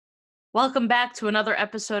Welcome back to another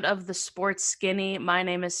episode of The Sports Skinny. My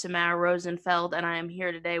name is Samara Rosenfeld, and I am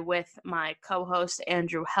here today with my co-host,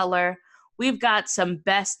 Andrew Heller. We've got some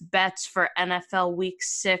best bets for NFL Week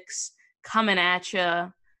 6 coming at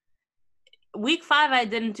you. Week 5, I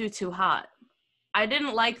didn't do too hot. I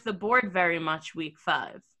didn't like the board very much Week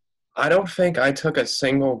 5. I don't think I took a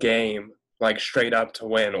single game like straight up to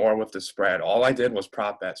win or with the spread. All I did was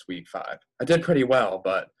prop bets week 5. I did pretty well,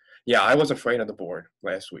 but yeah, I was afraid of the board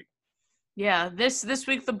last week. Yeah, this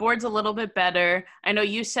week the board's a little bit better. I know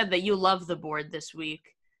you said that you love the board this week.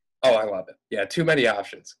 Oh, I love it. Yeah, too many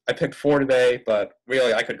options. I picked 4 today, but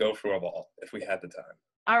really I could go through them all if we had the time.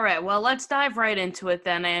 All right, well, let's dive right into it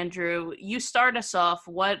then, Andrew. You start us off.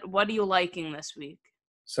 What are you liking this week?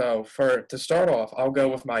 So to start off, I'll go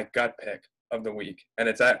with my gut pick of the week, and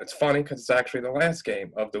it's funny because it's actually the last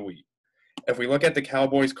game of the week. If we look at the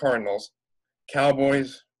Cowboys-Cardinals,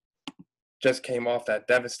 Cowboys just came off that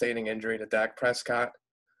devastating injury to Dak Prescott.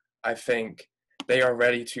 I think they are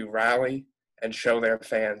ready to rally and show their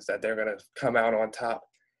fans that they're going to come out on top.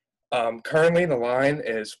 Currently, the line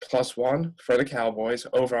is +1 for the Cowboys,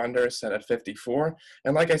 over-under is set at 54.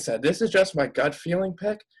 And like I said, this is just my gut feeling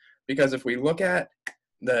pick because if we look at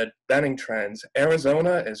the betting trends,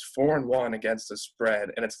 Arizona is 4-1 against the spread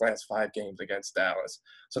in its last 5 games against Dallas.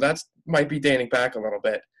 So that might be dating back a little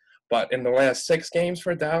bit. But in the last 6 games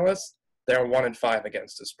for Dallas, they're 1-5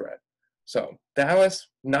 against the spread. So Dallas,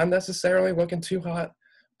 not necessarily looking too hot,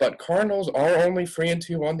 but Cardinals are only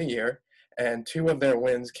 3-2 on the year, and 2 of their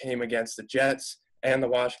wins came against the Jets and the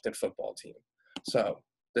Washington football team. So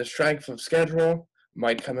the strength of schedule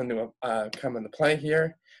might come into play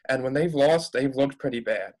here. And when they've lost, they've looked pretty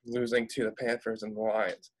bad, losing to the Panthers and the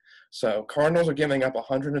Lions. So Cardinals are giving up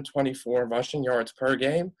 124 rushing yards per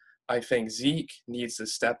game. I think Zeke needs to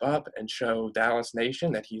step up and show Dallas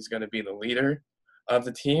Nation that he's going to be the leader of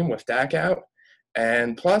the team with Dak out.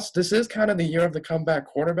 And plus, this is kind of the year of the comeback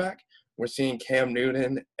quarterback. We're seeing Cam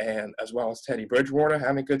Newton and as well as Teddy Bridgewater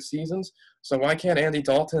having good seasons. So why can't Andy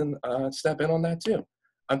Dalton step in on that too?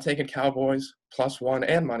 I'm taking Cowboys +1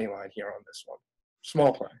 and money line here on this one.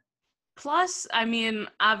 Small play. Plus, I mean,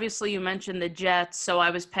 obviously you mentioned the Jets, so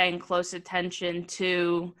I was paying close attention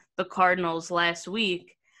to the Cardinals last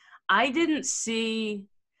week. I didn't see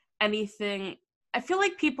anything. I feel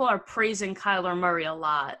like people are praising Kyler Murray a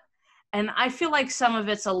lot, and I feel like some of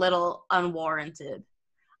it's a little unwarranted.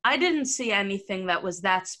 I didn't see anything that was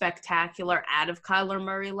that spectacular out of Kyler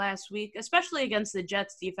Murray last week, especially against the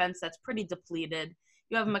Jets defense that's pretty depleted.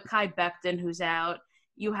 You have Mekhi Becton who's out.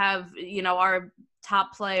 You have, our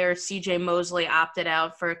top player, C.J. Mosley, opted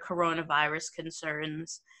out for coronavirus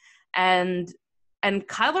concerns. And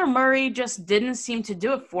Kyler Murray just didn't seem to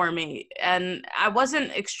do it for me. And I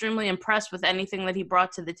wasn't extremely impressed with anything that he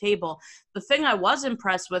brought to the table. The thing I was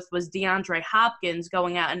impressed with was DeAndre Hopkins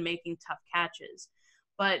going out and making tough catches.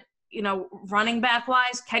 But, running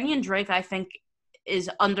back-wise, Kenyon Drake, I think,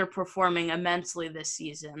 is underperforming immensely this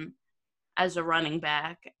season as a running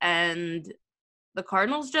back. And the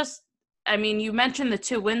Cardinals you mentioned the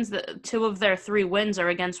 2 wins. 2 of their 3 wins are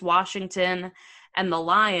against Washington and the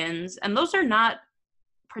Lions, and those are not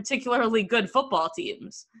particularly good football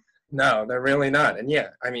teams. No, they're really not. And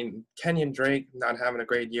yeah, Kenyon Drake not having a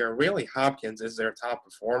great year. Really, Hopkins is their top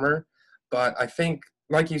performer. But I think,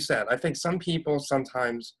 like you said, I think some people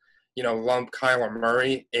sometimes, lump Kyler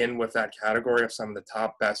Murray in with that category of some of the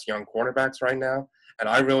top best young quarterbacks right now. And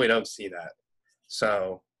I really don't see that.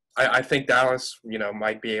 So I think Dallas,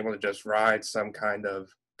 might be able to just ride some kind of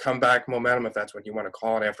comeback momentum, if that's what you want to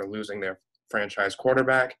call it, after losing their franchise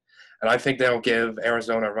quarterback. And I think they'll give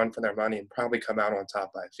Arizona a run for their money and probably come out on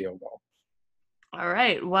top by a field goal. All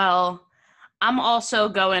right. Well, I'm also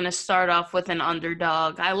going to start off with an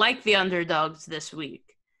underdog. I like the underdogs this week,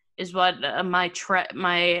 is what my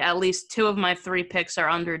at least 2 of my 3 picks are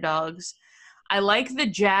underdogs. I like the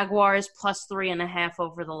Jaguars +3.5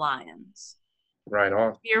 over the Lions. Right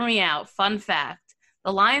on. Hear me out. Fun fact.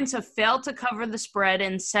 The Lions have failed to cover the spread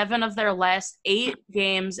in 7 of their last 8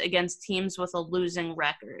 games against teams with a losing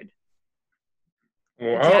record.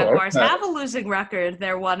 The Jaguars have a losing record.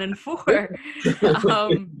 They're 1-4.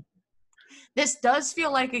 This does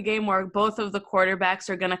feel like a game where both of the quarterbacks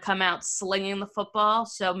are going to come out slinging the football,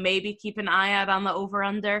 so maybe keep an eye out on the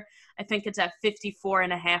over-under. I think it's at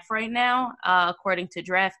 54.5 right now, according to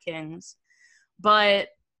DraftKings. But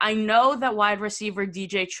I know that wide receiver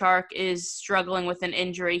DJ Chark is struggling with an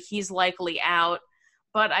injury. He's likely out.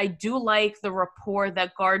 But I do like the rapport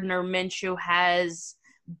that Gardner Minshew has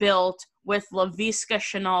built with Laviska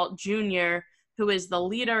Shenault Jr., who is the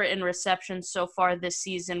leader in receptions so far this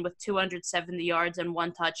season with 270 yards and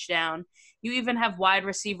 1 touchdown. You even have wide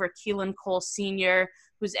receiver Keelan Cole Sr.,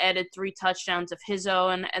 who's added 3 touchdowns of his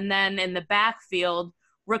own. And then in the backfield,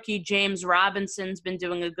 rookie James Robinson's been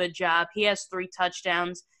doing a good job. He has 3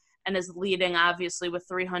 touchdowns and is leading, obviously, with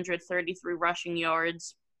 333 rushing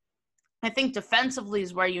yards. I think defensively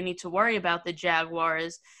is where you need to worry about the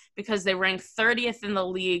Jaguars because they rank 30th in the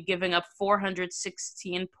league, giving up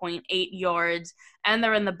 416.8 yards, and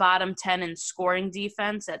they're in the bottom 10 in scoring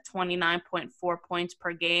defense at 29.4 points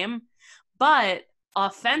per game. But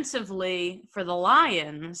offensively, for the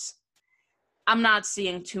Lions, I'm not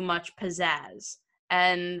seeing too much pizzazz.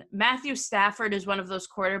 And Matthew Stafford is one of those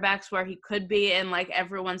quarterbacks where he could be in like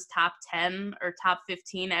everyone's top 10 or top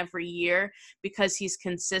 15 every year because he's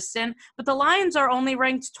consistent. But the Lions are only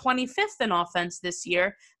ranked 25th in offense this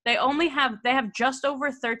year. They have just over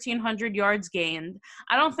 1,300 yards gained.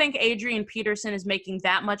 I don't think Adrian Peterson is making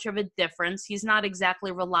that much of a difference. He's not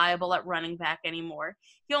exactly reliable at running back anymore.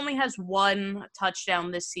 He only has 1 touchdown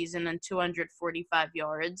this season and 245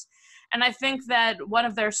 yards. And I think that one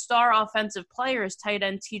of their star offensive players, tight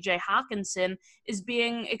end TJ Hawkinson, is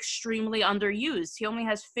being extremely underused. He only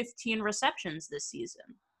has 15 receptions this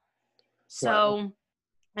season. So, wow.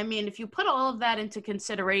 I mean, if you put all of that into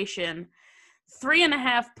consideration,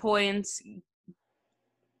 3.5 points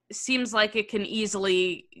seems like it can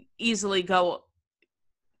easily go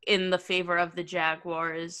in the favor of the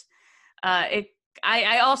Jaguars. I'm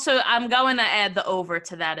going to add the over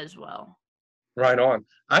to that as well. Right on.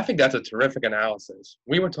 I think that's a terrific analysis.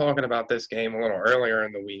 We were talking about this game a little earlier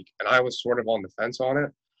in the week, and I was sort of on the fence on it,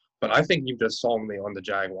 but I think you just sold me on the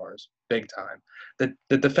Jaguars big time.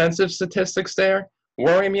 The defensive statistics there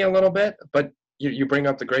worry me a little bit, but you bring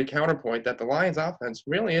up the great counterpoint that the Lions offense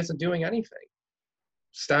really isn't doing anything.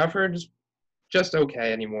 Stafford's just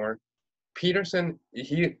okay anymore. Peterson,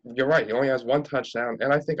 you're right, he only has 1 touchdown,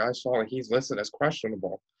 and I think I saw he's listed as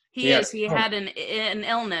questionable. He had an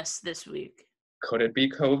illness this week. Could it be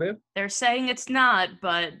COVID? They're saying it's not,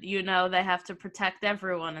 but, they have to protect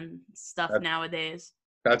everyone and stuff nowadays.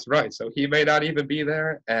 That's right. So he may not even be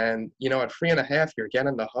there. And, at 3.5, you're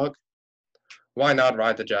getting the hook. Why not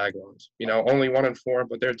ride the Jaguars? Only 1-4,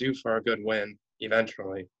 but they're due for a good win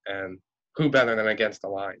eventually. And who better than against the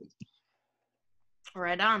Lions?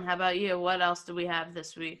 Right on. How about you? What else do we have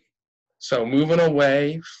this week? So moving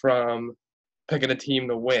away from picking a team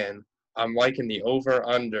to win, I'm liking the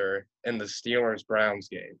over-under in the Steelers-Browns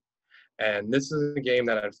game. And this is a game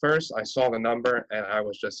that at first I saw the number and I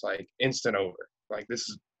was just like instant over. Like this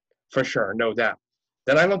is for sure, no doubt.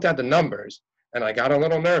 Then I looked at the numbers and I got a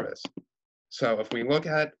little nervous. So if we look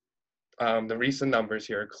at the recent numbers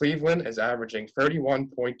here, Cleveland is averaging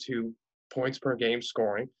 31.2 points per game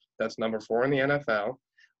scoring. That's number 4 in the NFL.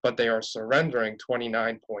 But they are surrendering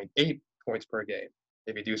 29.8 points per game.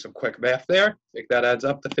 If you do some quick math there, I think that adds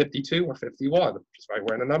up to 52 or 51, which is right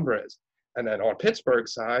where the number is. And then on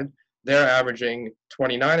Pittsburgh's side, they're averaging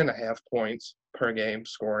 29.5 points per game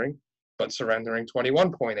scoring, but surrendering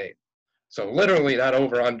 21.8. So literally that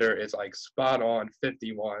over-under is like spot on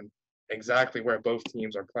 51, exactly where both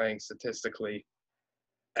teams are playing statistically.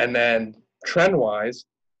 And then trend-wise,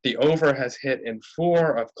 the over has hit in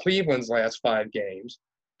 4 of Cleveland's last 5 games,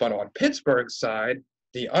 but on Pittsburgh's side,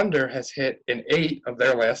 the under has hit in 8 of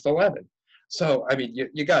their last 11. So, I mean,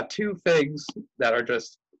 you got 2 things that are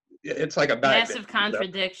just, it's like a magnet. Massive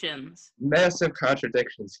contradictions. Massive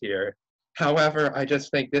contradictions here. However, I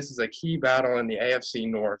just think this is a key battle in the AFC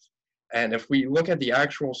North. And if we look at the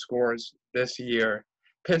actual scores this year,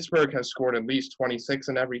 Pittsburgh has scored at least 26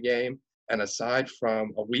 in every game. And aside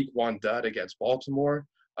from a week 1 dud against Baltimore,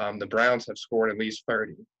 the Browns have scored at least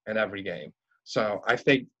 30 in every game. So I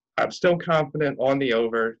think I'm still confident on the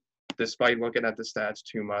over, despite looking at the stats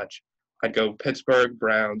too much. I'd go Pittsburgh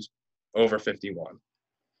Browns over 51.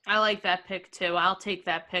 I like that pick too. I'll take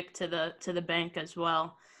that pick to the bank as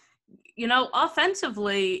well.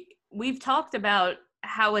 Offensively, we've talked about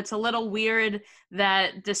how it's a little weird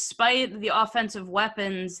that despite the offensive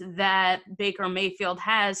weapons that Baker Mayfield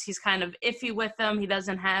has, he's kind of iffy with them.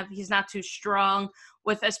 He's not too strong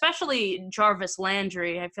with especially Jarvis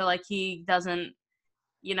Landry. I feel like he doesn't,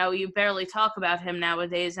 you barely talk about him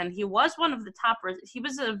nowadays. And he was one of the he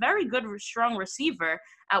was a very good, strong receiver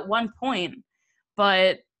at one point.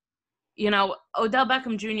 But, Odell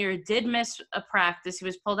Beckham Jr. did miss a practice. He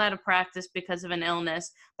was pulled out of practice because of an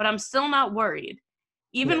illness. But I'm still not worried.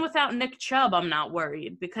 Even without Nick Chubb, I'm not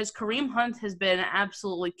worried because Kareem Hunt has been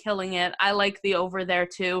absolutely killing it. I like the over there,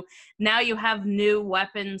 too. Now you have new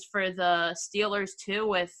weapons for the Steelers, too,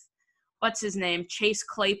 with, what's his name, Chase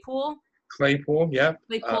Claypool. Claypool, yep.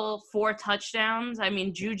 Claypool, 4 touchdowns. I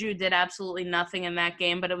mean, Juju did absolutely nothing in that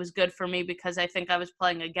game, but it was good for me because I think I was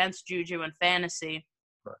playing against Juju in fantasy.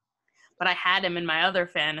 But I had him in my other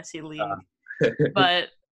fantasy league. But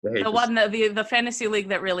the fantasy league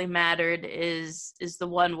that really mattered is the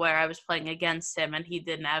one where I was playing against him, and he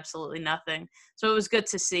did absolutely nothing. So it was good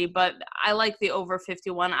to see. But I like the over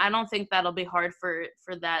 51. I don't think that'll be hard for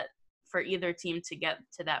either team to get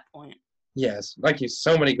to that point. Yes,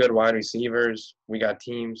 so many good wide receivers. We got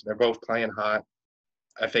teams. They're both playing hot.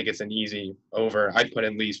 I think it's an easy over. I'd put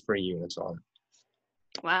at least 3 units on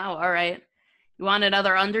it. Wow. All right. You want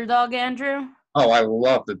another underdog, Andrew? Oh, I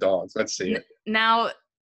love the dogs. Let's see it. Now,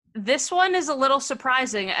 this one is a little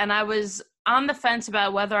surprising, and I was on the fence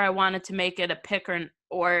about whether I wanted to make it a pick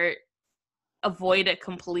or avoid it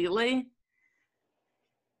completely.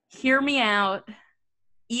 Hear me out.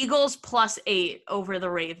 Eagles +8 over the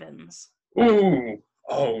Ravens. Ooh.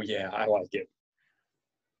 Oh, yeah, I like it.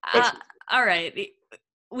 All right.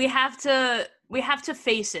 We have to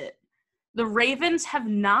face it. The Ravens have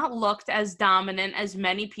not looked as dominant as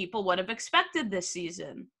many people would have expected this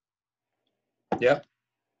season. Yep.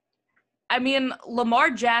 I mean, Lamar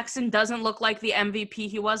Jackson doesn't look like the MVP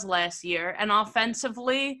he was last year, and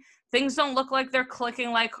offensively, things don't look like they're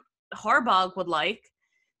clicking like Harbaugh would like.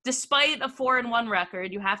 Despite a 4-1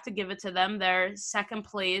 record, you have to give it to them. They're second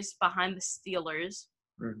place behind the Steelers.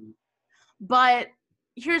 Mm-hmm. But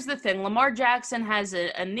here's the thing. Lamar Jackson has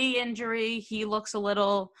a knee injury. He looks a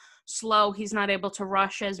little slow. He's not able to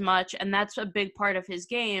rush as much, and that's a big part of his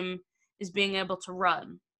game is being able to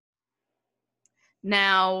run.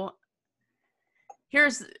 Now,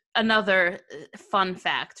 here's another fun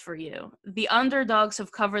fact for you. The underdogs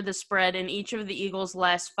have covered the spread in each of the Eagles'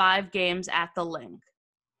 last 5 games at the Link.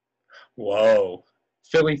 Whoa.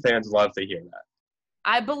 Philly fans love to hear that.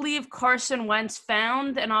 I believe Carson Wentz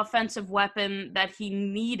found an offensive weapon that he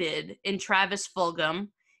needed in Travis Fulgham.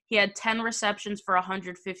 He had 10 receptions for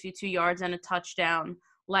 152 yards and a touchdown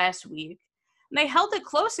last week. And they held it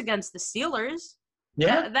close against the Steelers.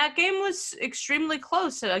 Yeah. That game was extremely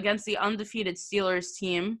close against the undefeated Steelers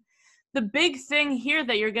team. The big thing here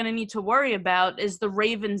that you're going to need to worry about is the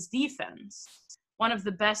Ravens' defense, one of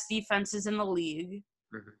the best defenses in the league.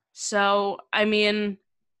 Mm-hmm. So, I mean,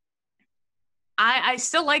 I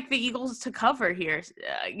still like the Eagles to cover here.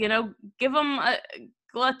 Give them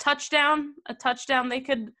a touchdown. A touchdown. They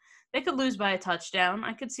could lose by a touchdown.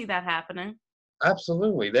 I could see that happening.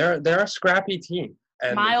 Absolutely. They're a scrappy team.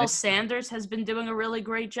 And Miles Sanders has been doing a really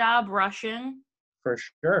great job rushing. For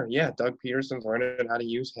sure. Yeah, Doug Peterson's learning how to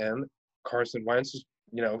use him. Carson Wentz is,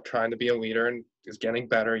 trying to be a leader and is getting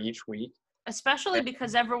better each week. Especially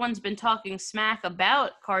because everyone's been talking smack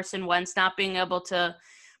about Carson Wentz not being able to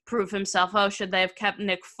prove himself. Oh, should they have kept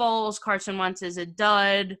Nick Foles? Carson Wentz is a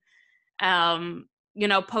dud. Posting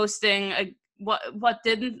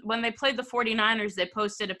when they played the 49ers, they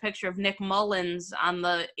posted a picture of Nick Mullins on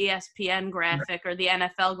the ESPN graphic or the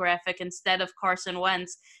NFL graphic instead of Carson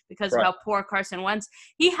Wentz because of how poor Carson Wentz.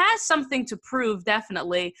 He has something to prove,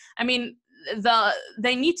 definitely. I mean,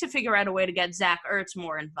 they need to figure out a way to get Zach Ertz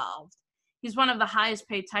more involved. He's one of the highest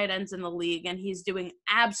paid tight ends in the league, and he's doing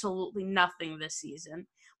absolutely nothing this season.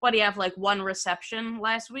 What, do you have, 1 reception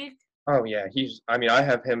last week? Oh, yeah. I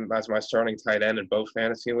have him as my starting tight end in both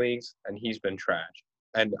fantasy leagues, and he's been trash.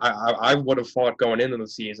 And I would have thought going into the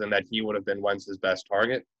season that he would have been Wentz's best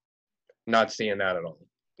target. Not seeing that at all.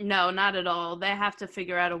 No, not at all. They have to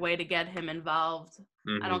figure out a way to get him involved.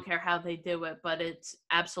 Mm-hmm. I don't care how they do it, but it's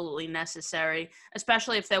absolutely necessary,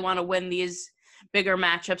 especially if they want to win these bigger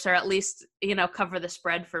matchups or at least, cover the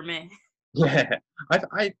spread for me. Yeah.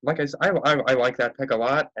 I like that pick a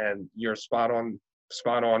lot, and you're spot on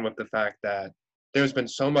with the fact that there's been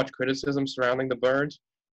so much criticism surrounding the Birds.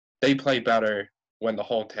 They play better when the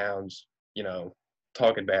whole town's,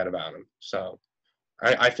 talking bad about them. So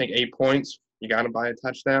I think 8 points, you got to buy a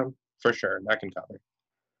touchdown for sure. That can cover.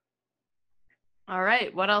 All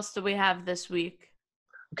right. What else do we have this week?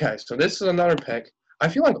 Okay. So this is another pick. I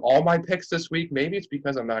feel like all my picks this week, maybe it's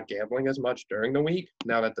because I'm not gambling as much during the week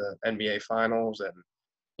now that the NBA finals and,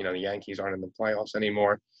 the Yankees aren't in the playoffs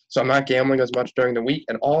anymore. So I'm not gambling as much during the week.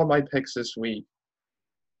 And all of my picks this week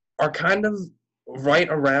are kind of right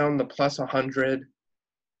around the plus 100.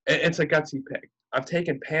 It's a gutsy pick. I've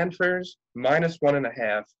taken Panthers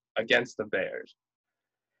 -1.5 against the Bears.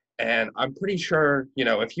 And I'm pretty sure,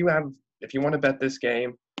 if you want to bet this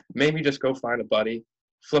game, maybe just go find a buddy,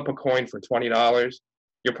 flip a coin for $20.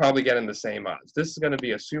 You're probably getting the same odds. This is going to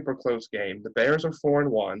be a super close game. The Bears are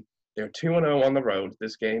 4-1. They're 2-0 on the road.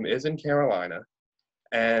 This game is in Carolina.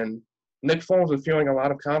 And Nick Foles is feeling a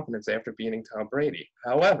lot of confidence after beating Tom Brady.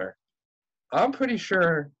 However, I'm pretty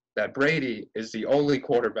sure that Brady is the only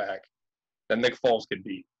quarterback that Nick Foles could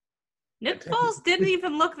beat. Nick Foles didn't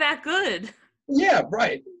even look that good. Yeah,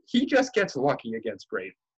 right. He just gets lucky against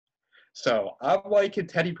Brady. So I'm liking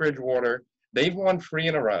Teddy Bridgewater. They've won 3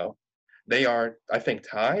 in a row. They are, I think,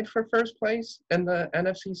 tied for first place in the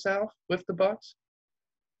NFC South with the Bucs.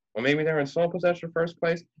 Or maybe they're in sole possession of first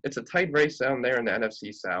place. It's a tight race down there in the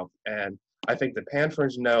NFC South. And I think the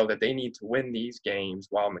Panthers know that they need to win these games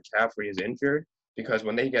while McCaffrey is injured, because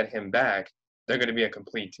when they get him back, they're going to be a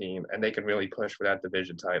complete team and they can really push for that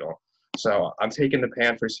division title. So I'm taking the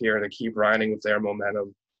Panthers here to keep riding with their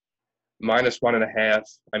momentum. -1.5.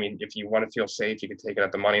 I mean, if you want to feel safe, you can take it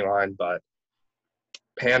at the money line, but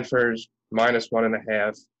Panthers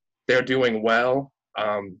 -1.5. They're doing well,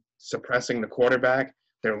 suppressing the quarterback.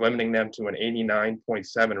 They're limiting them to an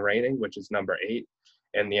 89.7 rating, which is number 8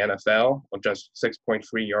 in the NFL, of just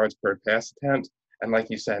 6.3 yards per pass attempt. And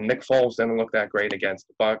like you said, Nick Foles didn't look that great against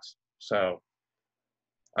the Bucs, so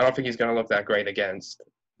I don't think he's going to look that great against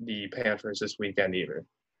the Panthers this weekend either.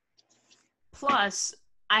 Plus,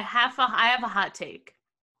 I have a hot take.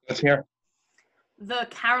 Let's hear it. The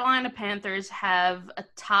Carolina Panthers have a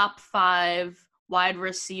top 5 wide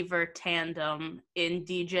receiver tandem in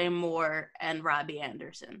DJ Moore and Robbie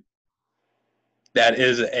Anderson. That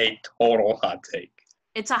is a total hot take.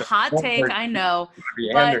 It's a hot take, I know,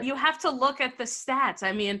 but you have to look at the stats.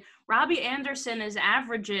 I mean, Robbie Anderson is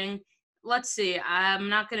averaging, let's see, I'm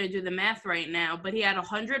not going to do the math right now, but he had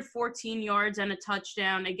 114 yards and a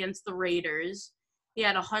touchdown against the Raiders. He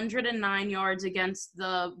had 109 yards against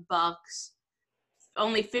the Bucs,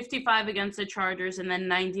 only 55 against the Chargers, and then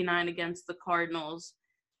 99 against the Cardinals.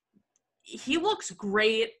 He looks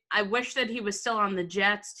great. I wish that he was still on the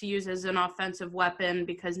Jets to use as an offensive weapon,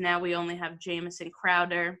 because now we only have Jamison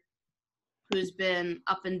Crowder, who's been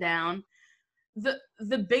up and down.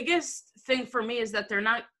 The biggest thing for me is that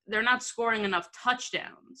they're not scoring enough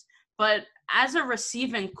touchdowns. But as a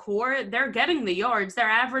receiving core, they're getting the yards. They're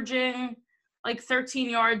averaging like 13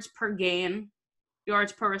 yards per game,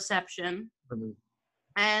 yards per reception. Mm-hmm.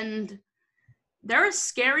 And they're a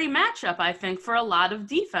scary matchup, I think, for a lot of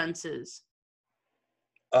defenses.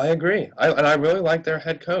 I agree. I really like their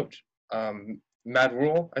head coach, Matt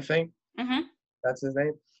Rule, I think. Mm-hmm. That's his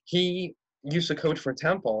name. He used to coach for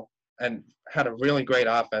Temple and had a really great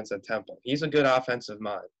offense at Temple. He's a good offensive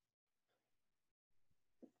mind.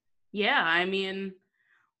 Yeah, I mean,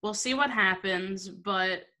 we'll see what happens,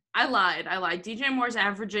 but I lied. DJ Moore's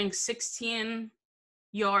averaging 16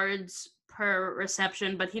 yards per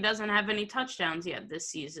reception, but he doesn't have any touchdowns yet this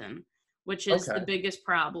season, which is the biggest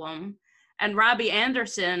problem. And Robbie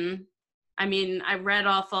Anderson, I mean, I read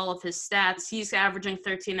off all of his stats. He's averaging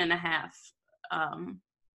 13.5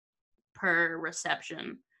 per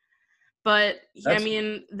reception. But, I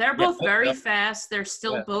mean, they're both very fast. They're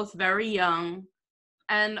still both very young.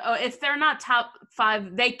 And if they're not top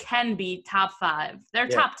 5, they can be top 5. They're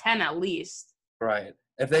top 10 at least. Right.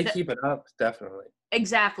 If they keep it up, definitely.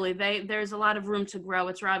 Exactly. There's a lot of room to grow.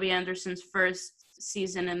 It's Robbie Anderson's first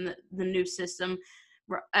season in the new system.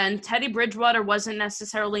 And Teddy Bridgewater wasn't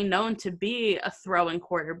necessarily known to be a throwing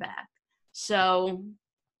quarterback. So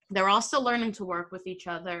they're all still learning to work with each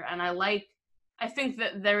other. And I think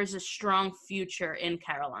that there is a strong future in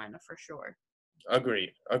Carolina for sure.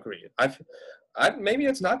 Agreed. Maybe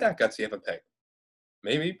it's not that gutsy of a pick.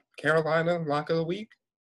 Maybe Carolina lock of the week.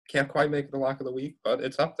 Can't quite make it the lock of the week, but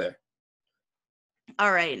it's up there.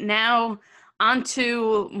 All right, now on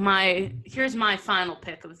to here's my final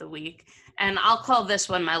pick of the week, and I'll call this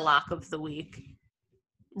one my lock of the week.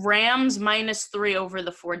 Rams -3 over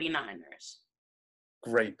the 49ers.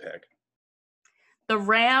 Great pick. The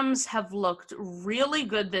Rams have looked really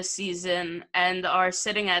good this season and are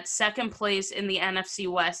sitting at second place in the NFC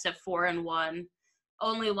West at 4-1.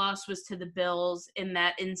 Only loss was to the Bills in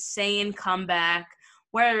that insane comeback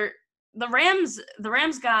where the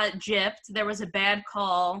Rams got gypped. There was a bad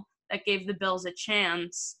call that gave the Bills a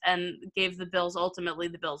chance and gave the Bills, ultimately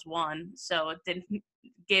the Bills won. So it didn't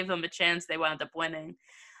give them a chance. They wound up winning.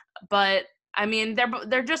 But I mean,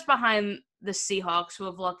 they're just behind the Seahawks, who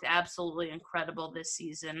have looked absolutely incredible this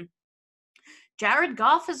season. Jared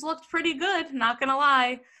Goff has looked pretty good, not going to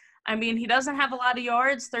lie. I mean, he doesn't have a lot of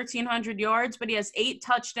yards, 1,300 yards, but he has 8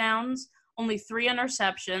 touchdowns, only 3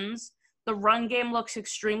 interceptions. The run game looks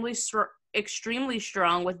extremely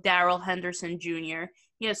strong with Darrell Henderson Jr.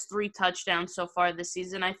 He has 3 touchdowns so far this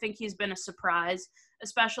season. I think he's been a surprise,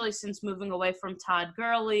 especially since moving away from Todd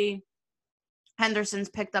Gurley. Henderson's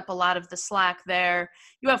picked up a lot of the slack there.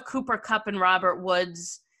 You have Cooper Kupp and Robert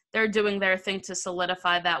Woods. They're doing their thing to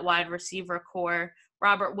solidify that wide receiver core,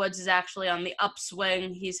 Robert Woods is actually on the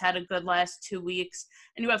upswing. He's had a good last 2 weeks.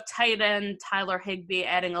 And you have tight end Tyler Higbee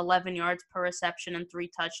adding 11 yards per reception and 3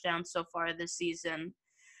 touchdowns so far this season.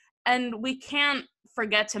 And we can't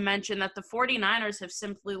forget to mention that the 49ers have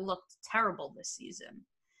simply looked terrible this season.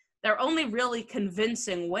 Their only really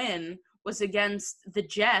convincing win was against the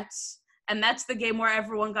Jets, and that's the game where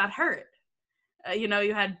everyone got hurt. You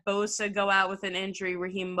had Bosa go out with an injury,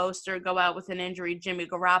 Raheem Mostert go out with an injury, Jimmy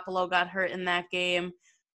Garoppolo got hurt in that game.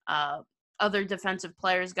 Other defensive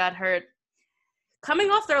players got hurt.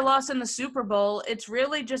 Coming off their loss in the Super Bowl, it's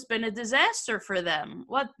really just been a disaster for them.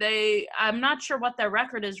 I'm not sure what their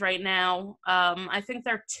record is right now. I think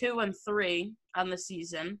they're 2-3 on the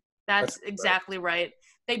season. That's exactly right.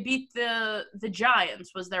 They beat the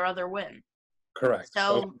Giants was their other win. Correct.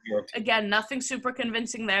 So, again, nothing super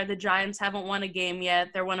convincing there. The Giants haven't won a game yet.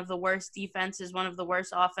 They're one of the worst defenses, one of the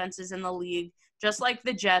worst offenses in the league, just like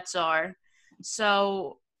the Jets are.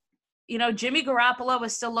 So, Jimmy Garoppolo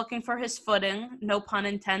is still looking for his footing, no pun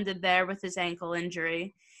intended there with his ankle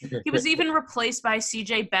injury. He was even replaced by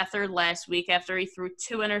C.J. Beathard last week after he threw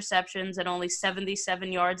 2 interceptions and only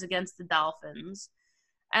 77 yards against the Dolphins.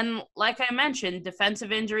 And like I mentioned,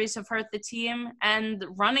 defensive injuries have hurt the team, and the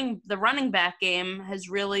running back game has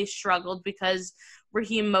really struggled because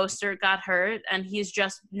Raheem Mostert got hurt, and he's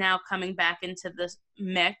just now coming back into the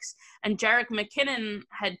mix. And Jerick McKinnon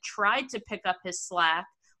had tried to pick up his slack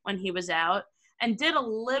when he was out and did a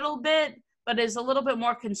little bit, but is a little bit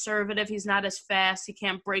more conservative. He's not as fast. He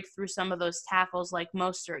can't break through some of those tackles like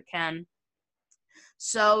Mostert can.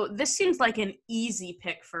 So this seems like an easy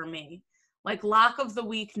pick for me. Like lock of the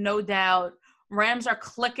week, no doubt. Rams are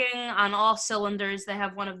clicking on all cylinders. They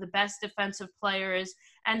have one of the best defensive players,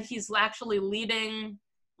 and he's actually leading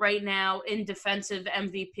right now in defensive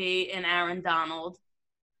MVP in Aaron Donald.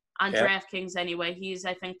 On DraftKings anyway. He's,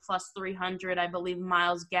 I think, plus 300. I believe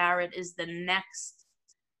Myles Garrett is the next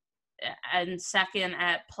and second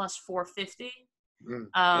at plus 450.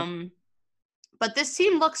 But this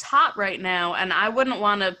team looks hot right now, and I wouldn't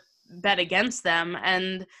want to bet against them,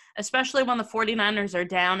 and especially when the 49ers are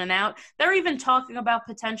down and out. They're even talking about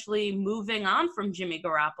potentially moving on from Jimmy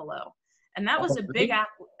Garoppolo, and that was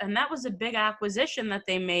a big acquisition that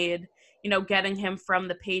they made, getting him from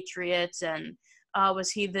the Patriots. And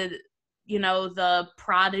was he the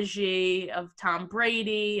prodigy of Tom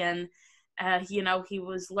Brady, and he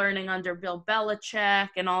was learning under Bill Belichick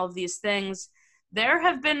and all of these things. There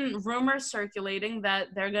have been rumors circulating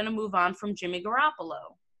that they're going to move on from Jimmy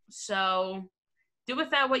Garoppolo. So do with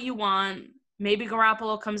that what you want. Maybe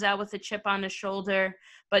Garoppolo comes out with a chip on his shoulder,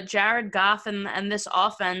 but Jared Goff and this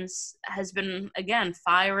offense has been, again,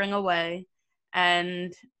 firing away.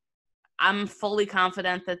 And I'm fully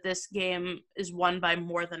confident that this game is won by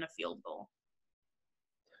more than a field goal.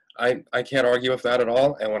 I can't argue with that at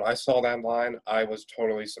all. And when I saw that line, I was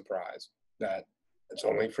totally surprised that it's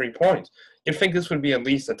only 3 points. You'd think this would be at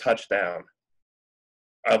least a touchdown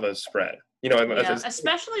of a spread.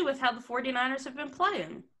 Especially with how the 49ers have been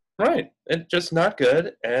playing. Right. It's just not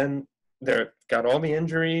good. And they've got all the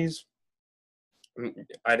injuries.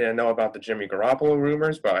 I didn't know about the Jimmy Garoppolo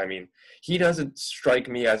rumors, but, I mean, he doesn't strike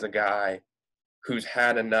me as a guy who's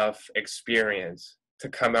had enough experience to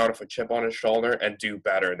come out with a chip on his shoulder and do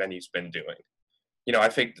better than he's been doing. I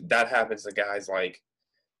think that happens to guys like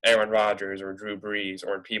Aaron Rodgers or Drew Brees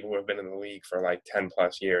or people who have been in the league for like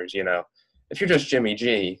 10-plus years. If you're just Jimmy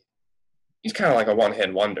G, he's kind of like a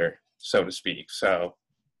one-hit wonder, so to speak. So,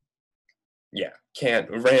 yeah,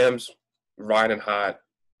 Rams riding hot.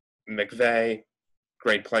 McVay,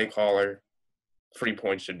 great play caller. 3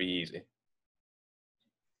 points should be easy.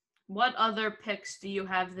 What other picks do you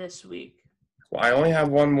have this week? Well, I only have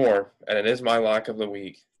one more, and it is my lock of the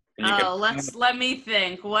week. Let me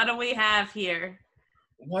think. What do we have here?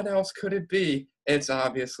 What else could it be? It's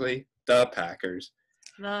obviously the Packers.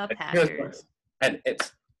 The Packers. And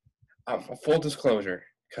it's a full disclosure,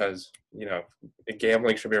 because,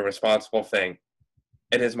 gambling should be a responsible thing.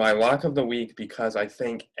 It is my lock of the week because I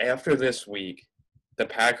think after this week, the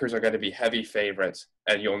Packers are going to be heavy favorites,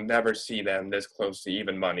 and you'll never see them this close to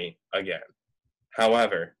even money again.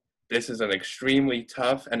 However, this is an extremely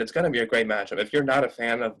tough, and it's going to be a great matchup. If you're not a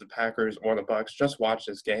fan of the Packers or the Bucs, just watch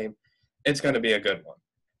this game. It's going to be a good one.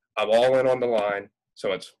 I'm all in on the line,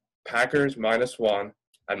 so it's Packers -1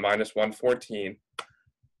 and -114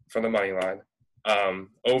 for the money line.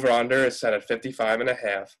 Over-under is set at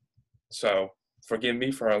 55.5. So forgive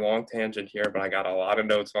me for a long tangent here, but I got a lot of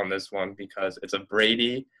notes on this one because it's a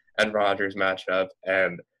Brady and Rodgers matchup,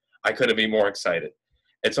 and I couldn't be more excited.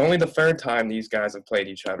 It's only the third time these guys have played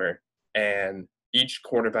each other, and each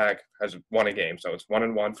quarterback has won a game, so it's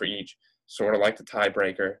 1-1 for each. sort of like the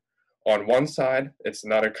tiebreaker. On one side, it's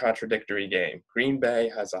another contradictory game. Green Bay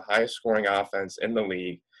has the highest scoring offense in the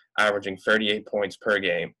league, averaging 38 points per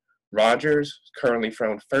game. Rodgers currently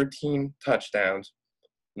thrown 13 touchdowns,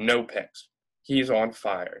 no picks. He's on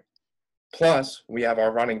fire. Plus, we have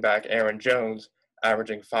our running back, Aaron Jones,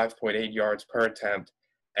 averaging 5.8 yards per attempt.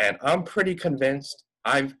 And I'm pretty convinced,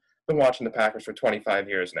 I've been watching the Packers for 25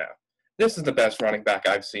 years now. This is the best running back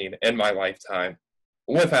I've seen in my lifetime,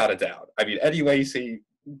 without a doubt. I mean, Eddie Lacy,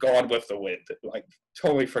 gone with the wind. Like,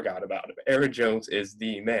 totally forgot about him. Aaron Jones is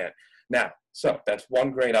the man. Now, so that's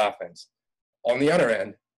one great offense. On the other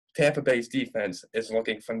end, Tampa Bay's defense is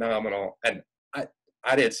looking phenomenal. And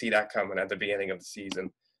I didn't see that coming at the beginning of the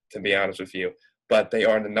season, to be honest with you. But they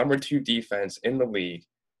are the number 2 defense in the league,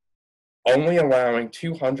 only allowing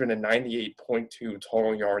 298.2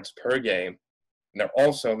 total yards per game. And they're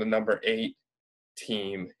also the number 8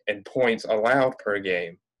 team in points allowed per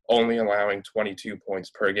game, only allowing 22 points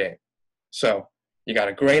per game. So you got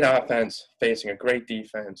a great offense facing a great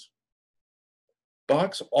defense.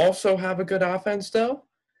 Bucs also have a good offense, though.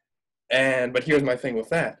 But here's my thing with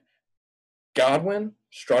that. Godwin,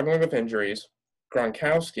 struggling with injuries.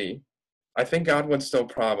 Gronkowski, I think Godwin's still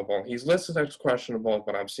probable. He's listed as questionable,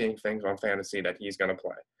 but I'm seeing things on fantasy that he's going to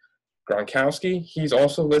play. Gronkowski, he's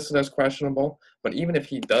also listed as questionable, but even if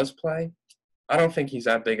he does play, I don't think he's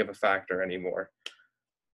that big of a factor anymore.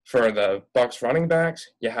 For the Bucs running backs,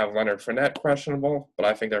 you have Leonard Fournette questionable, but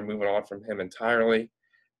I think they're moving on from him entirely.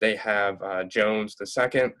 They have Jones the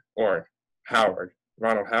second, or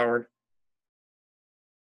Ronald Howard.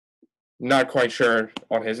 Not quite sure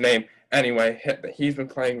on his name. Anyway, he's been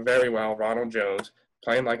playing very well, Ronald Jones,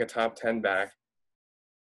 playing like a top 10 back,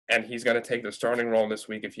 and he's going to take the starting role this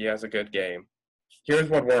week if he has a good game. Here's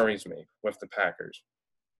what worries me with the Packers.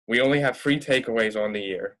 We only have 3 takeaways on the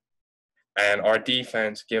year, and our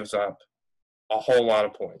defense gives up a whole lot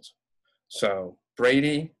of points. So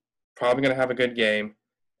Brady, probably going to have a good game.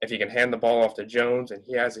 If he can hand the ball off to Jones and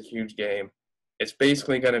he has a huge game, it's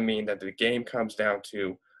basically going to mean that the game comes down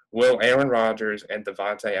to, will Aaron Rodgers and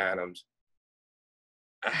Devontae Adams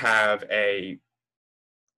have a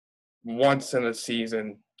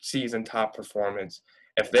once-in-a-season top performance?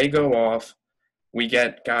 If they go off, we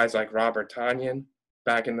get guys like Robert Tonyan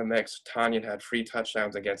back in the mix. Tonyan had 3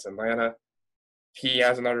 touchdowns against Atlanta. He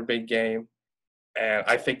has another big game. And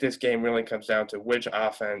I think this game really comes down to which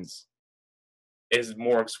offense is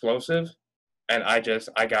more explosive. And I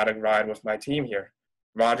got to ride with my team here.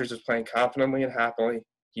 Rodgers is playing confidently and happily.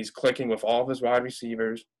 He's clicking with all of his wide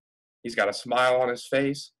receivers. He's got a smile on his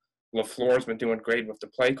face. LaFleur's been doing great with the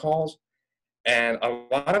play calls. And a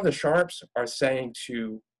lot of the sharps are saying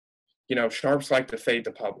sharps like to fade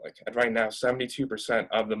the public. And right now, 72%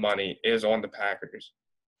 of the money is on the Packers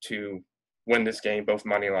to win this game, both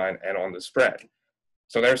money line and on the spread.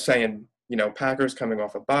 So they're saying, Packers coming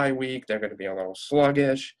off a bye week, they're going to be a little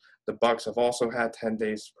sluggish. The Bucs have also had 10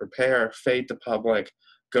 days to prepare, fade the public,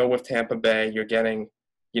 go with Tampa Bay. You're getting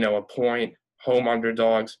a point, home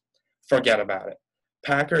underdogs, forget about it.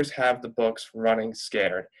 Packers have the books running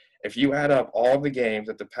scared. If you add up all the games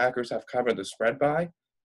that the Packers have covered the spread by,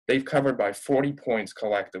 they've covered by 40 points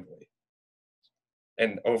collectively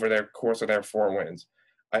and over their course of their 4 wins.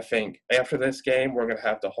 I think after this game, we're going to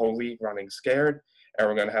have the whole league running scared, and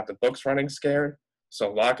we're going to have the books running scared. So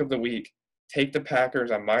lock of the week, take the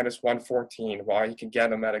Packers on minus 114 while you can get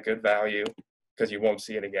them at a good value, because you won't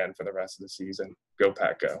see it again for the rest of the season. Go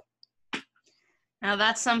Pack, go. Now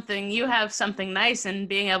that's you have something nice in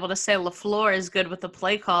being able to say LaFleur is good with the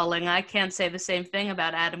play calling. I can't say the same thing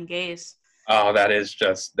about Adam Gase. Oh, that is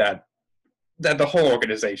just that the whole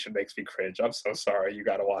organization makes me cringe. I'm so sorry. You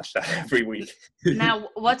got to watch that every week. Now,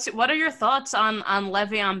 what are your thoughts on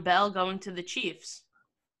Le'Veon Bell going to the Chiefs?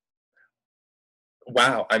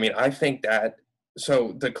 Wow. I mean, I think that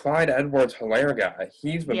so the Clyde Edwards-Helaire guy,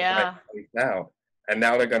 he's been playing now, and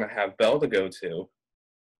now they're going to have Bell to go to.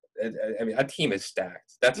 I mean, that team is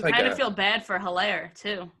stacked. That's you kind of feel bad for Helaire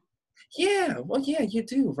too. Yeah, well, yeah, you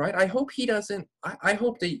do, right? I hope he doesn't. I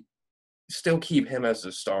hope they still keep him as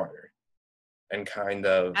the starter, and kind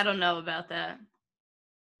of. I don't know about that.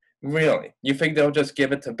 Really, you think they'll just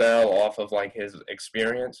give it to Bell off of like his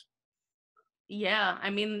experience? Yeah, I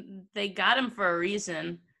mean, they got him for a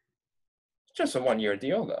reason. It's just a 1-year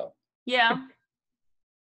deal, though. Yeah.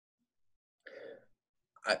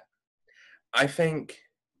 I think.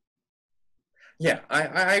 Yeah,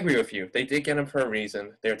 I agree with you. They did get him for a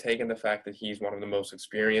reason. They're taking the fact that he's one of the most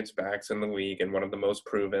experienced backs in the league and one of the most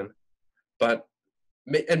proven.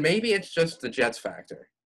 And maybe it's just the Jets factor.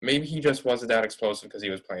 Maybe he just wasn't that explosive because he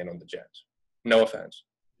was playing on the Jets. No offense.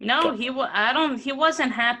 No, he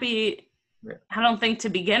wasn't happy Yeah. I don't think to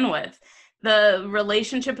begin with. The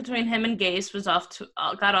relationship between him and Gase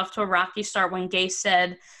got off to a rocky start when Gase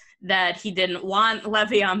said that he didn't want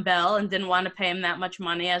Le'Veon Bell and didn't want to pay him that much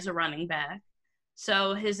money as a running back.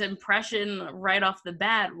 So his impression right off the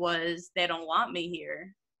bat was, they don't want me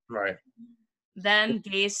here. Right. Then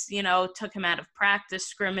Gase, took him out of practice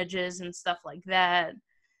scrimmages and stuff like that.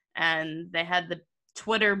 And they had the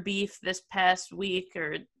Twitter beef this past week,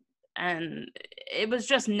 and it was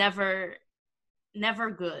just never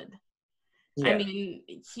good. I Yeah. mean,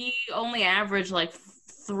 he only averaged like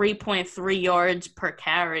 3.3 yards per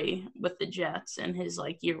carry with the Jets in his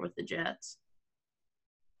year with the Jets.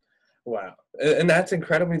 Wow. And that's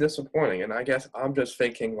incredibly disappointing. And I guess I'm just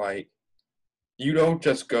thinking, you don't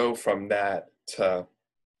just go from that to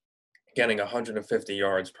getting 150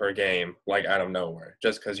 yards per game, out of nowhere,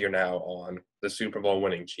 just because you're now on the Super Bowl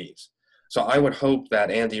winning Chiefs. So I would hope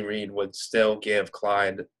that Andy Reid would still give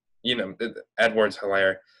Clyde,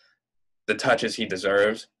 Edwards-Helaire, the touches he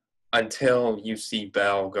deserves until you see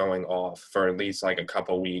Bell going off for at least a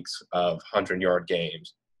couple weeks of 100-yard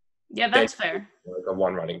games. Yeah, that's fair. A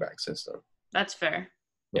one running back system. That's fair.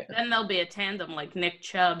 Yeah. Then there'll be a tandem like Nick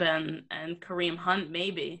Chubb and Kareem Hunt,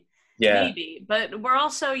 maybe. Yeah. Maybe. But we're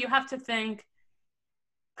also, you have to think,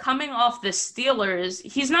 coming off the Steelers,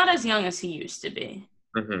 he's not as young as he used to be.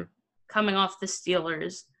 Mm-hmm. Coming off the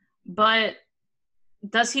Steelers. But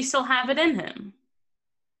does he still have it in him?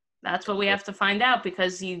 That's what we have to find out,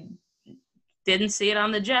 because he didn't see it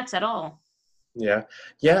on the Jets at all. Yeah.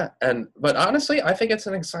 But honestly, I think it's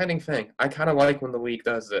an exciting thing. I kind of like when the league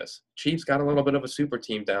does this. Chiefs got a little bit of a super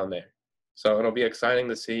team down there. So it'll be exciting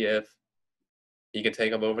to see if he could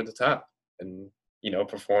take them over the top and,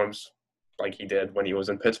 performs like he did when he was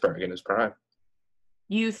in Pittsburgh in his prime.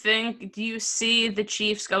 Do you see the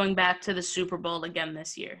Chiefs going back to the Super Bowl again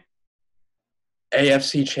this year?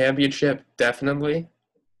 AFC Championship, definitely.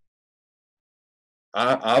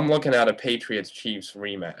 I'm looking at a Patriots-Chiefs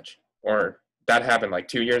rematch. Or that happened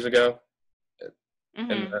 2 years ago in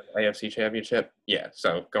the AFC Championship. Yeah,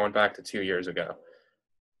 so going back to 2 years ago.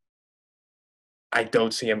 I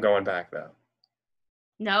don't see him going back, though.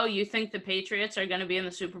 No, you think the Patriots are going to be in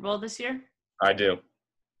the Super Bowl this year? I do.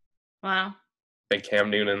 Wow. I think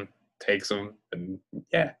Cam Newton takes them and,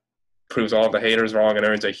 proves all the haters wrong and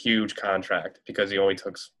earns a huge contract because he only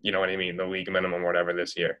took, the league minimum or whatever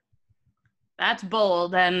this year. That's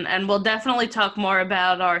bold, and we'll definitely talk more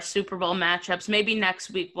about our Super Bowl matchups. Maybe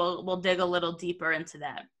next week we'll dig a little deeper into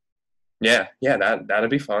that. Yeah, that'd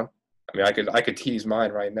be fun. I mean, I could tease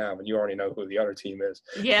mine right now, but you already know who the other team is.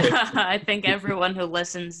 Yeah, I think everyone who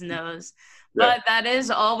listens knows. Yeah. But that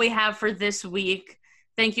is all we have for this week.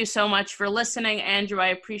 Thank you so much for listening, Andrew. I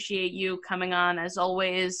appreciate you coming on as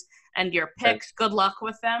always, and your picks. Good luck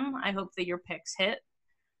with them. I hope that your picks hit.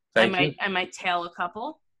 Thank you. I might tail a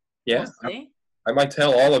couple. Yeah, we'll see. I might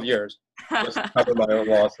tell all of yours just to cover my own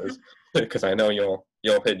losses because I know you'll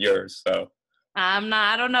hit yours. So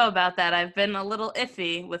I don't know about that. I've been a little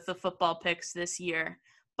iffy with the football picks this year.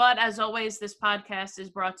 But as always, this podcast is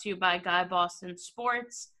brought to you by Guy Boston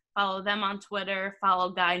Sports. Follow them on Twitter.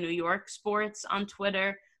 Follow Guy New York Sports on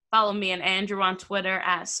Twitter. Follow me and Andrew on Twitter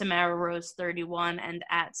at Samara Rose 31 and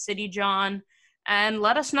at CityJohn. And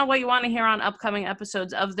let us know what you want to hear on upcoming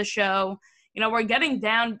episodes of the show. We're getting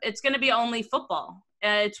down. It's going to be only football.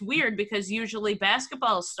 It's weird because usually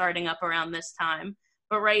basketball is starting up around this time.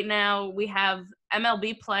 But right now we have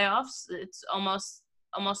MLB playoffs. It's almost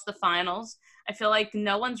the finals. I feel like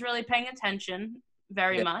no one's really paying attention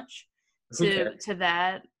very much to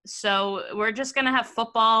that. So we're just going to have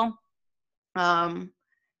football,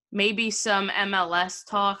 maybe some MLS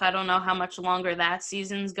talk. I don't know how much longer that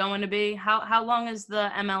season's going to be. How long is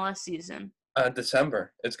the MLS season?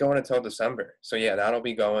 December. It's going until December. So, yeah, that'll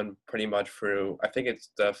be going pretty much through. I think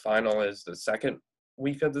the final is the second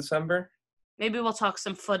week of December. Maybe we'll talk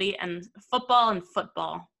some footy and football and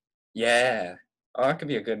football. Yeah. Oh, that could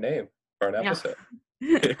be a good name for an episode.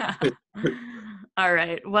 Yeah. All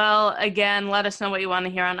right. Well, again, let us know what you want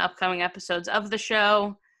to hear on upcoming episodes of the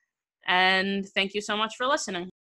show. And thank you so much for listening.